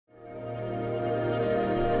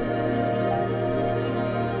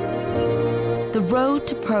The road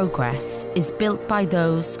to progress is built by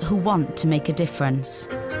those who want to make a difference.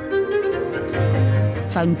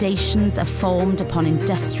 Foundations are formed upon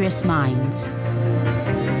industrious minds,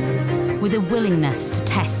 with a willingness to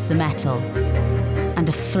test the metal and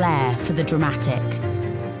a flair for the dramatic.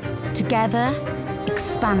 Together,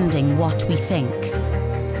 expanding what we think,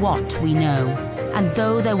 what we know. And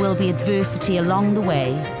though there will be adversity along the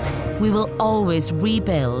way, we will always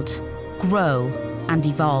rebuild, grow, and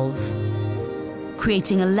evolve,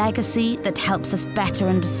 creating a legacy that helps us better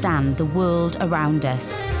understand the world around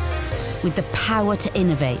us, with the power to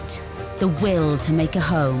innovate, the will to make a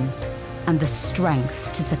home, and the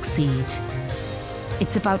strength to succeed.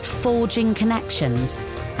 It's about forging connections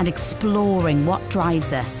and exploring what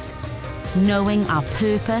drives us, knowing our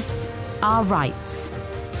purpose, our rights,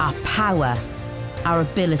 our power, our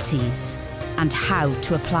abilities, and how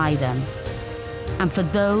to apply them. And for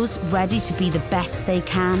those ready to be the best they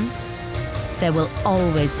can, there will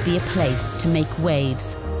always be a place to make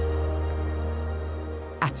waves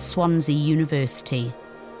at Swansea University.